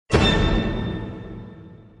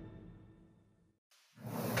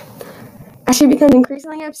she becomes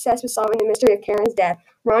increasingly obsessed with solving the mystery of Karen's death,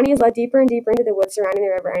 Ronnie is led deeper and deeper into the woods surrounding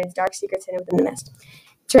the river and its dark secrets hidden within the mist.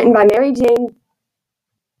 It's written by Mary Jane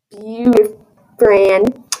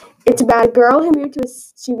Brand. It's about a girl who moved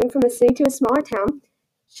from a city to a smaller town.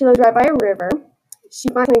 She lives right by a river. She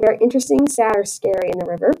finds something very interesting, sad, or scary in the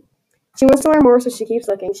river. She wants to learn more, so she keeps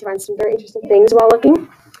looking. She finds some very interesting things while looking.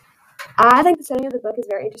 I think the setting of the book is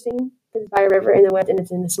very interesting. It's by a river in the woods, and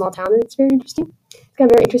it's in a small town, and it's very interesting. It's got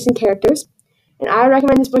very interesting characters. And I would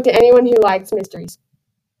recommend this book to anyone who likes mysteries.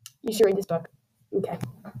 You should read this book. Okay,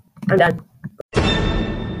 I'm done.